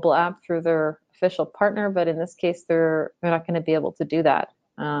a mobile app through their official partner, but in this case, they're not going to be able to do that.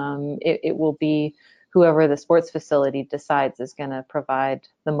 It will be whoever the sports facility decides is going to provide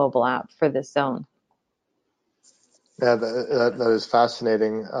the mobile app for this zone. Yeah, that is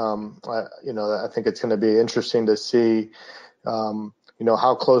fascinating. I think it's going to be interesting to see,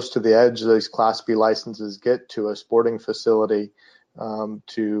 how close to the edge these Class B licenses get to a sporting facility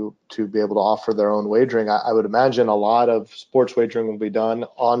to be able to offer their own wagering. I would imagine a lot of sports wagering will be done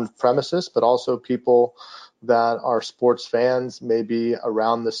on premises, but also people that are sports fans may be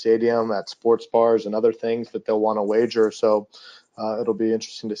around the stadium at sports bars and other things that they'll want to wager. So it'll be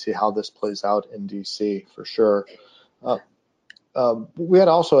interesting to see how this plays out in DC for sure. We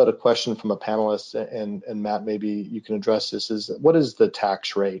also had a question from a panelist, and Matt, maybe you can address this. Is what is the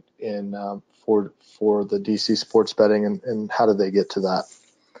tax rate in for the DC sports betting, and how do they get to that?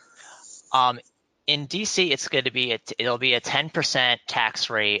 In DC, it's going to be it'll be a 10%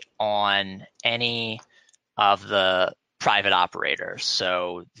 tax rate on any of the private operators.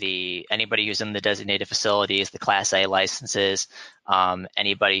 So anybody who's in the designated facilities, the Class A licenses,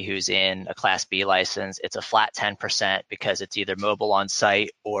 anybody who's in a Class B license, it's a flat 10% because it's either mobile on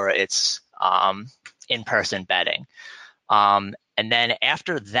site or it's in-person betting. And then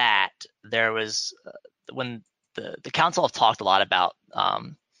after that, there was when the council have talked a lot about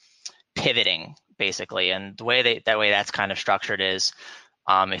pivoting basically, and the way that's kind of structured is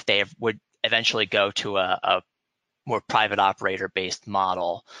if they would eventually go to a more private operator-based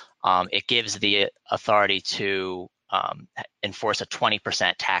model, it gives the authority to enforce a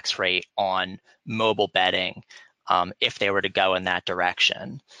 20% tax rate on mobile betting if they were to go in that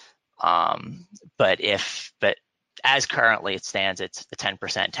direction. But as currently it stands, it's the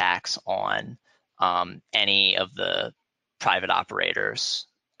 10% tax on any of the private operators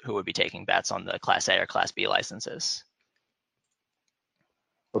who would be taking bets on the Class A or Class B licenses.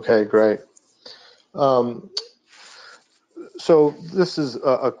 Okay, great. So this is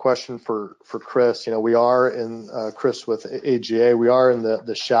a question for Chris. We are in Chris with AGA. We are in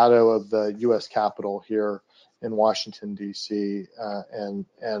the shadow of the U.S. Capitol here in Washington D.C.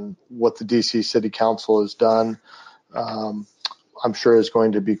 And what the D.C. City Council has done, I'm sure is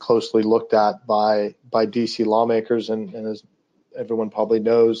going to be closely looked at by D.C. lawmakers. And as everyone probably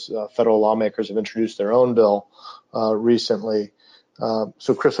knows, federal lawmakers have introduced their own bill recently.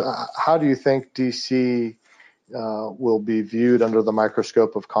 So Chris, how do you think D.C. will be viewed under the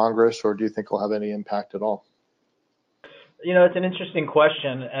microscope of Congress, or do you think it'll have any impact at all? It's an interesting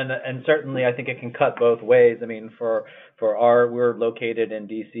question, and certainly I think it can cut both ways. I mean, we're located in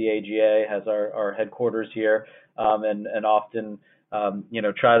DC. AGA has our headquarters here, and often,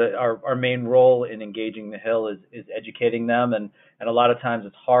 our main role in engaging the Hill is educating them, and a lot of times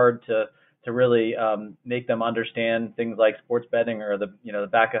it's hard to really make them understand things like sports betting or the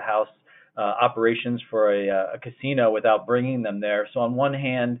back of house operations for a casino without bringing them there. So on one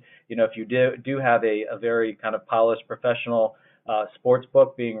hand, if you do have a very kind of polished professional sports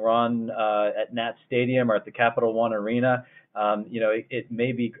book being run at Nat Stadium or at the Capital One Arena, it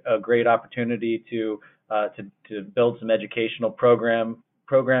may be a great opportunity to build some educational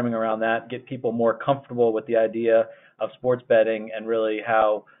programming around that, get people more comfortable with the idea of sports betting and really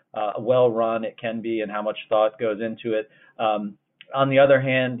how well run it can be and how much thought goes into it. On the other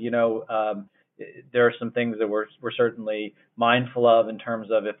hand, there are some things that we're certainly mindful of in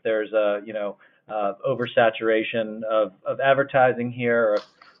terms of if there's oversaturation of advertising here, or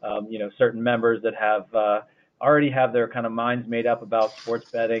certain members that have already have their kind of minds made up about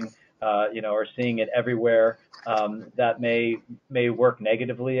sports betting, are seeing it everywhere. That may work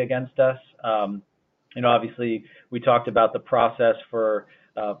negatively against us. Obviously, we talked about the process for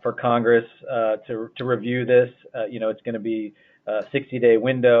Congress to review this. It's going to be a 60-day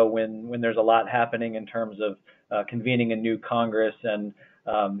window when there's a lot happening in terms of convening a new Congress and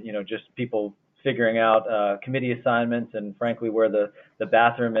just people figuring out committee assignments and frankly where the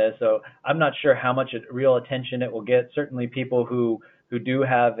bathroom is. So I'm not sure how much real attention it will get. Certainly people who do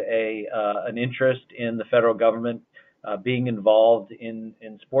have an interest in the federal government being involved in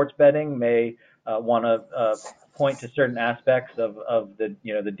sports betting may want to point to certain aspects of the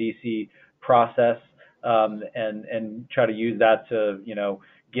the DC process and try to use that to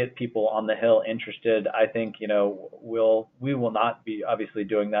get people on the Hill interested. I think we will not be obviously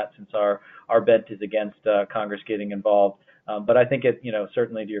doing that since our bent is against Congress getting involved. But I think it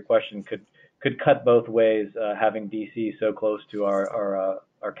certainly to your question could cut both ways having DC so close to our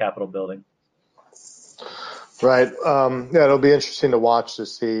Capitol building. Right. Yeah, it'll be interesting to watch to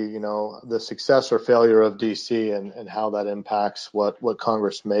see, the success or failure of DC and how that impacts what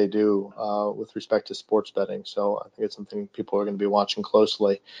Congress may do with respect to sports betting. So I think it's something people are going to be watching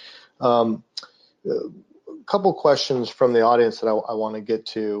closely. A couple questions from the audience that I want to get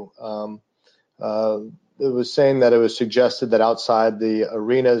to. It was saying that it was suggested that outside the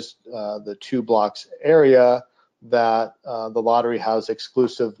arenas, the 2 blocks area, that the lottery has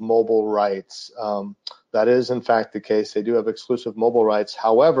exclusive mobile rights. That is, in fact, the case. They do have exclusive mobile rights.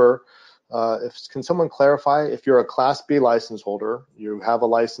 However, can someone clarify, if you're a Class B license holder, you have a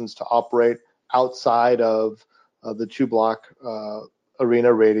license to operate outside of the 2-block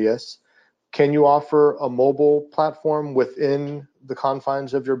arena radius, can you offer a mobile platform within the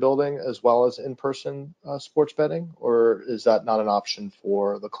confines of your building as well as in-person sports betting, or is that not an option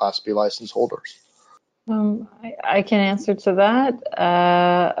for the Class B license holders? I can answer to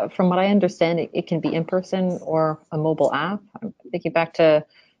that. From what I understand, it can be in person or a mobile app. I'm thinking back to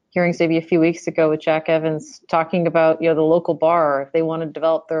hearings maybe a few weeks ago with Jack Evans talking about the local bar. If they want to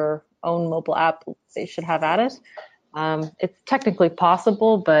develop their own mobile app, they should have at it. It's technically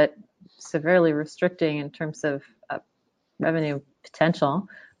possible, but severely restricting in terms of revenue potential.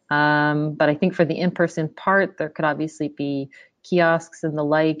 But I think for the in-person part, there could obviously be kiosks and the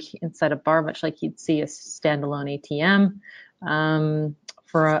like inside a bar, much like you'd see a standalone ATM.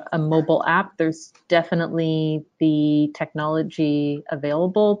 For a mobile app, there's definitely the technology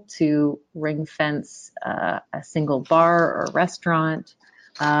available to ring fence a single bar or restaurant,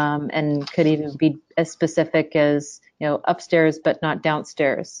 and could even be as specific as upstairs but not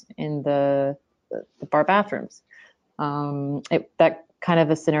downstairs in the bar bathrooms. That kind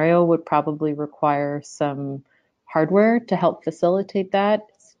of a scenario would probably require some hardware to help facilitate that.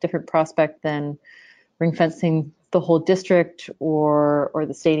 It's a different prospect than ring fencing the whole district or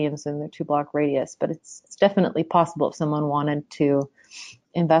the stadiums in the 2-block radius, but it's definitely possible if someone wanted to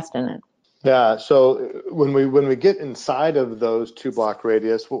invest in it. Yeah. So when we get inside of those 2-block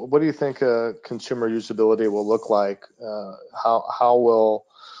radius, what do you think consumer usability will look like? How will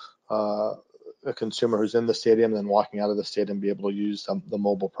a consumer who's in the stadium and then walking out of the stadium be able to use the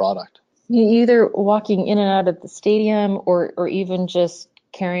mobile product? Either walking in and out of the stadium or even just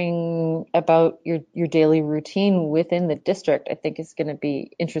carrying about your daily routine within the district, I think is going to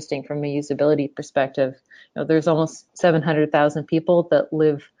be interesting from a usability perspective. There's almost 700,000 people that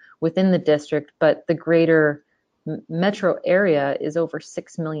live within the district, but the greater metro area is over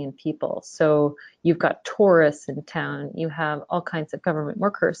 6 million people. So you've got tourists in town, you have all kinds of government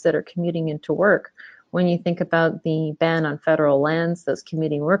workers that are commuting into work. When you think about the ban on federal lands, those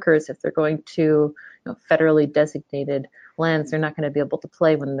commuting workers, if they're going to federally designated lands, they're not going to be able to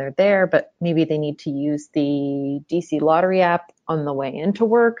play when they're there, but maybe they need to use the DC Lottery app on the way into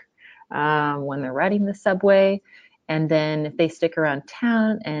work, when they're riding the subway. And then if they stick around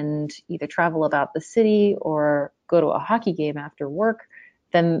town and either travel about the city or go to a hockey game after work,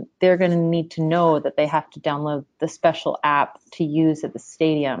 then they're going to need to know that they have to download the special app to use at the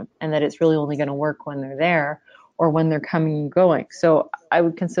stadium, and that it's really only going to work when they're there or when they're coming and going. So I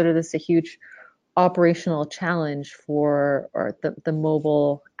would consider this a huge operational challenge for the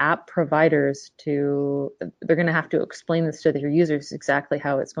mobile app providers. They're going to have to explain this to their users exactly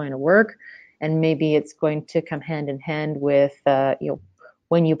how it's going to work. And maybe it's going to come hand in hand with,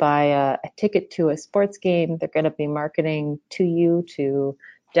 when you buy a ticket to a sports game, they're going to be marketing to you to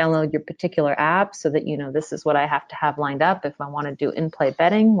download your particular app so that this is what I have to have lined up if I want to do in-play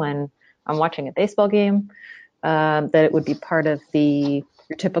betting when I'm watching a baseball game, that it would be part of your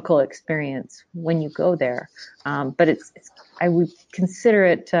typical experience when you go there. But I would consider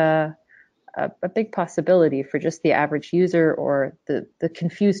it a big possibility for just the average user or the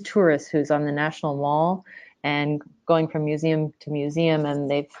confused tourist who's on the National Mall and going from museum to museum, and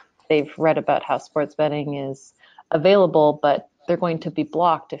they've read about how sports betting is available, but they're going to be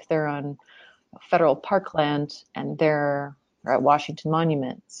blocked if they're on federal parkland and they're at Washington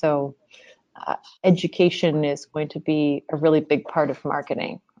Monument. So education is going to be a really big part of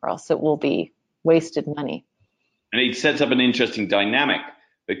marketing, or else it will be wasted money. And it sets up an interesting dynamic,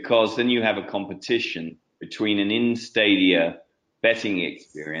 because then you have a competition between an in-stadia betting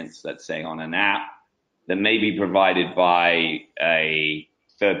experience, let's say on an app, that may be provided by a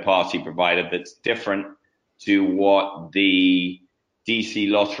third-party provider that's different to what the DC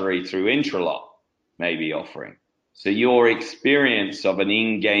Lottery through Intralot may be offering. So your experience of an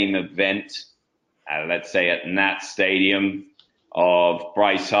in-game event, let's say at Nat Stadium, of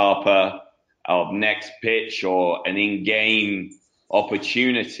Bryce Harper, of Next Pitch, or an in-game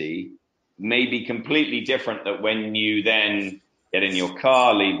opportunity may be completely different than when you then get in your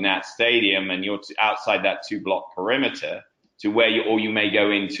car, leave Nat Stadium, and you're outside that 2-block perimeter to where you may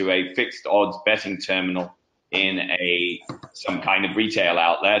go into a fixed odds betting terminal in some kind of retail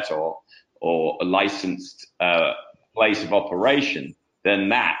outlet or a licensed place of operation, then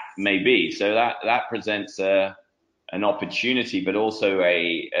that may be. So that presents an opportunity, but also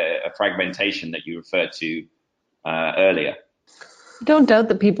a fragmentation that you referred to earlier. I don't doubt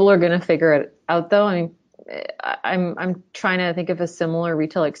that people are going to figure it out, though. I mean, I'm trying to think of a similar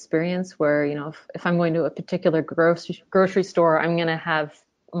retail experience where, you know, if I'm going to a particular grocery store, I'm going to have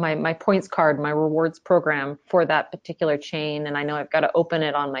my points card, my rewards program for that particular chain, and I know I've got to open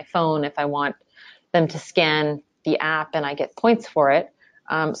it on my phone if I want them to scan the app and I get points for it.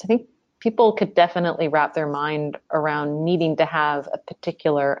 So I think people could definitely wrap their mind around needing to have a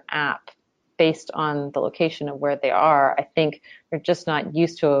particular app based on the location of where they are. I think they're just not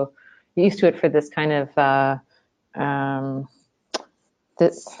used to it for this kind of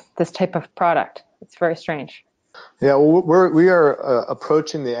this type of product. It's very strange. Yeah, well, we are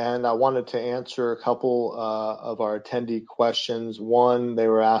approaching the end. I wanted to answer a couple of our attendee questions. One, they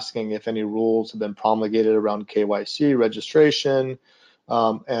were asking if any rules have been promulgated around KYC registration,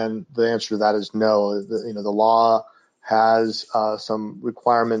 and the answer to that is no. The law has some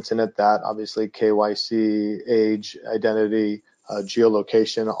requirements in it that obviously KYC, age, identity,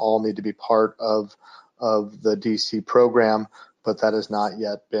 geolocation all need to be part of the DC program, but that has not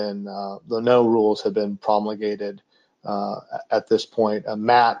yet been, no rules have been promulgated at this point.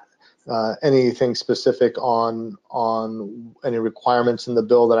 Matt, anything specific on any requirements in the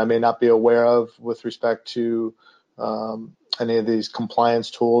bill that I may not be aware of with respect to any of these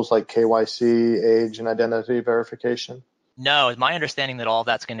compliance tools like KYC, age, and identity verification? No, it's my understanding that all of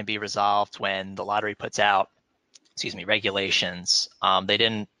that's going to be resolved when the lottery puts out, regulations. They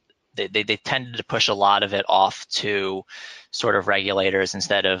tended to push a lot of it off to sort of regulators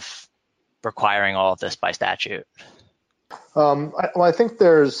instead of requiring all of this by statute. I think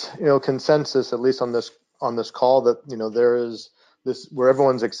there's consensus, at least on this call, that there is this where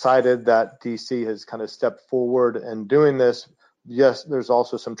everyone's excited that DC has kind of stepped forward and doing this. Yes, there's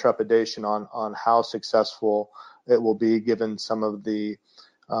also some trepidation on how successful it will be given some of the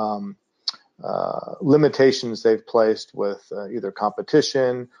limitations they've placed with either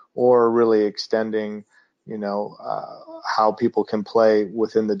competition or really extending, how people can play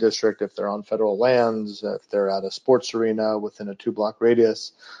within the district if they're on federal lands, if they're at a sports arena within a 2-block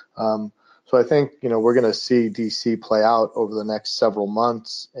radius. So I think, we're going to see DC play out over the next several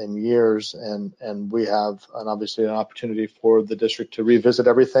months and years, and we have obviously an opportunity for the district to revisit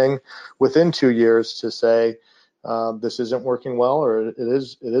everything within 2 years to say, this isn't working well, or it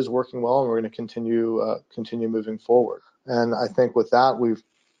is working well, and we're going to continue moving forward. And I think with that, we've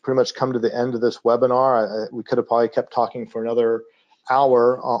pretty much come to the end of this webinar. We could have probably kept talking for another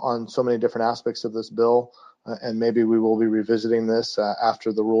hour on so many different aspects of this bill, and maybe we will be revisiting this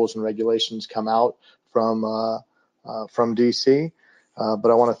after the rules and regulations come out from DC.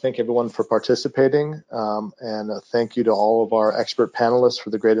 But I want to thank everyone for participating, and thank you to all of our expert panelists for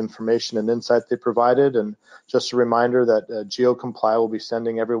the great information and insight they provided. And just a reminder that GeoComply will be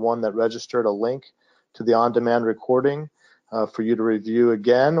sending everyone that registered a link to the on-demand recording for you to review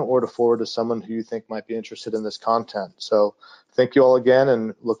again or to forward to someone who you think might be interested in this content. So thank you all again,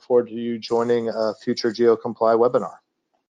 and look forward to you joining a future GeoComply webinar.